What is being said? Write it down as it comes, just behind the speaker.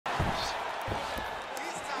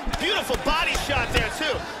Beautiful body shot there,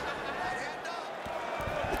 too.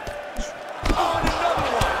 Oh, and another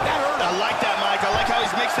one. That hurt him. I like that, Mike. I like how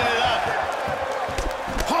he's mixing it up.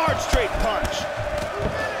 Hard, straight punch.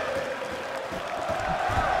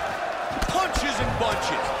 Punches and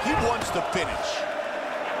bunches. He wants to finish.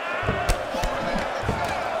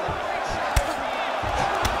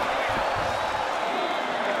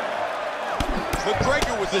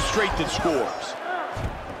 McGregor with the straight that scores.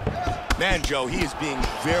 Man, Joe, he is being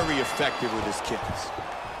very effective with his kicks.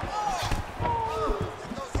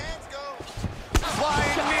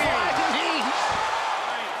 Flying knee.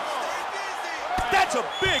 That's a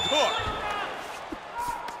big hook.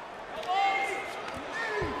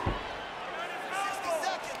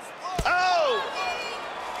 Oh!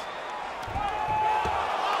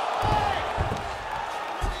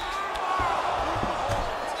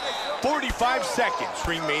 45 seconds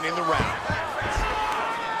remain in the round.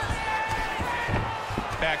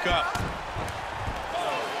 Back up.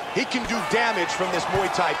 He can do damage from this Muay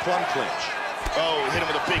Thai plum clinch. Oh, hit him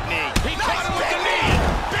with a big knee. He caught him with the knee.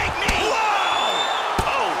 Big knee.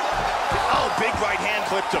 Whoa! Oh, big right hand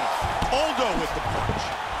clipped him. Aldo with the punch.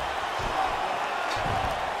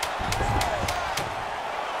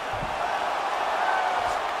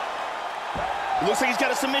 Looks like he's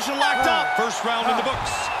got a submission locked up. First round in the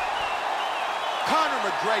books. Conor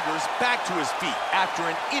McGregor's back to his feet after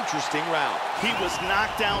an interesting round. He was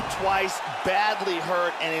knocked down twice, badly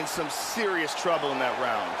hurt, and in some serious trouble in that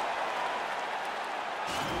round.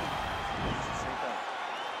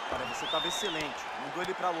 Cara, você estava excelente. Mandou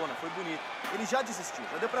ele pra lona, foi bonito. Ele já desistiu,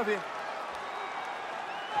 já deu pra ver.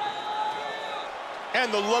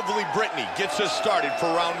 And the lovely Brittany gets us started for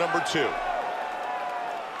round number 2.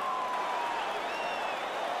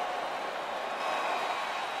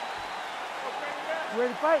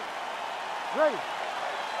 Ready to fight? Ready.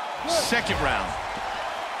 Good. Second round.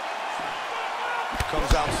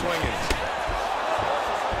 Comes out swinging.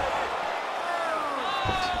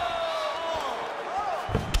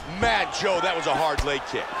 Mad Joe, that was a hard leg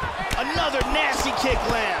kick. Another nasty kick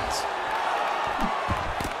lands.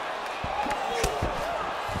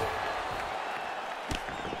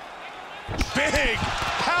 Big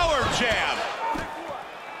power jab.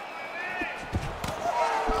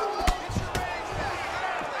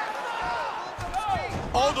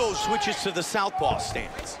 Aldo switches to the southpaw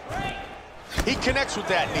stance. He connects with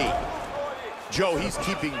that knee. Joe, he's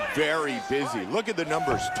keeping very busy. Look at the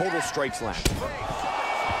numbers, total strikes landed.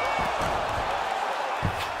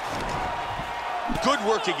 Good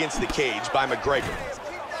work against the cage by McGregor.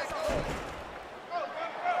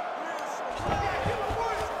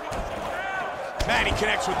 Man, he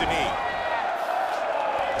connects with the knee.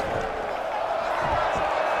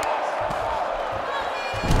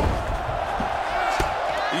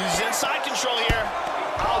 He's in side control here.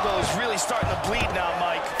 Aldo's really starting to bleed now,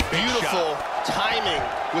 Mike. Beautiful timing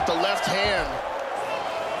with the left hand.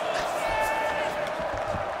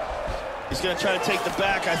 He's going to try to take the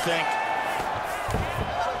back, I think.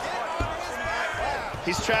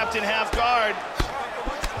 He's trapped in half guard.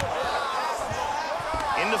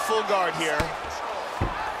 In the full guard here.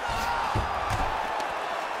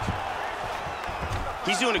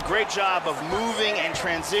 He's doing a great job of moving and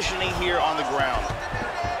transitioning here on the ground.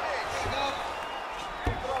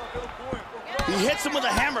 He hits him with a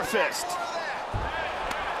hammer fist.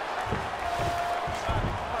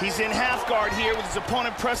 He's in half guard here with his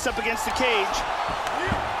opponent pressed up against the cage.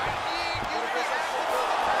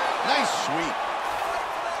 Nice sweep.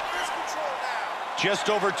 Just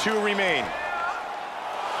over 2 remain.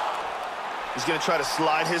 He's going to try to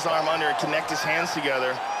slide his arm under and connect his hands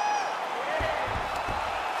together.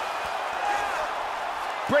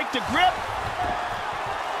 Break the grip.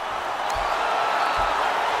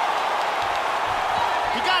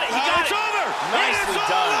 He got it. He got it. It's over. Nicely it's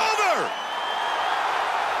done. all over.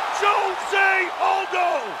 Jose Aldo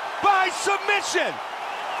by submission.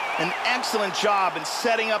 An excellent job in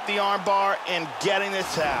setting up the armbar and getting the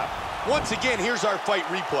tap. Once again, here's our fight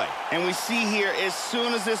replay. And we see here, as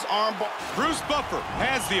soon as this armbar... Bruce Buffer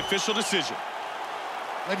has the official decision.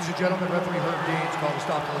 Ladies and gentlemen, referee Herb Dean's called to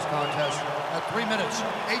stop this contest at 3 minutes,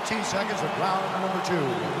 18 seconds of round number 2.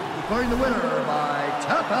 Declaring the winner by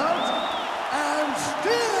tap out and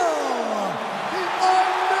still.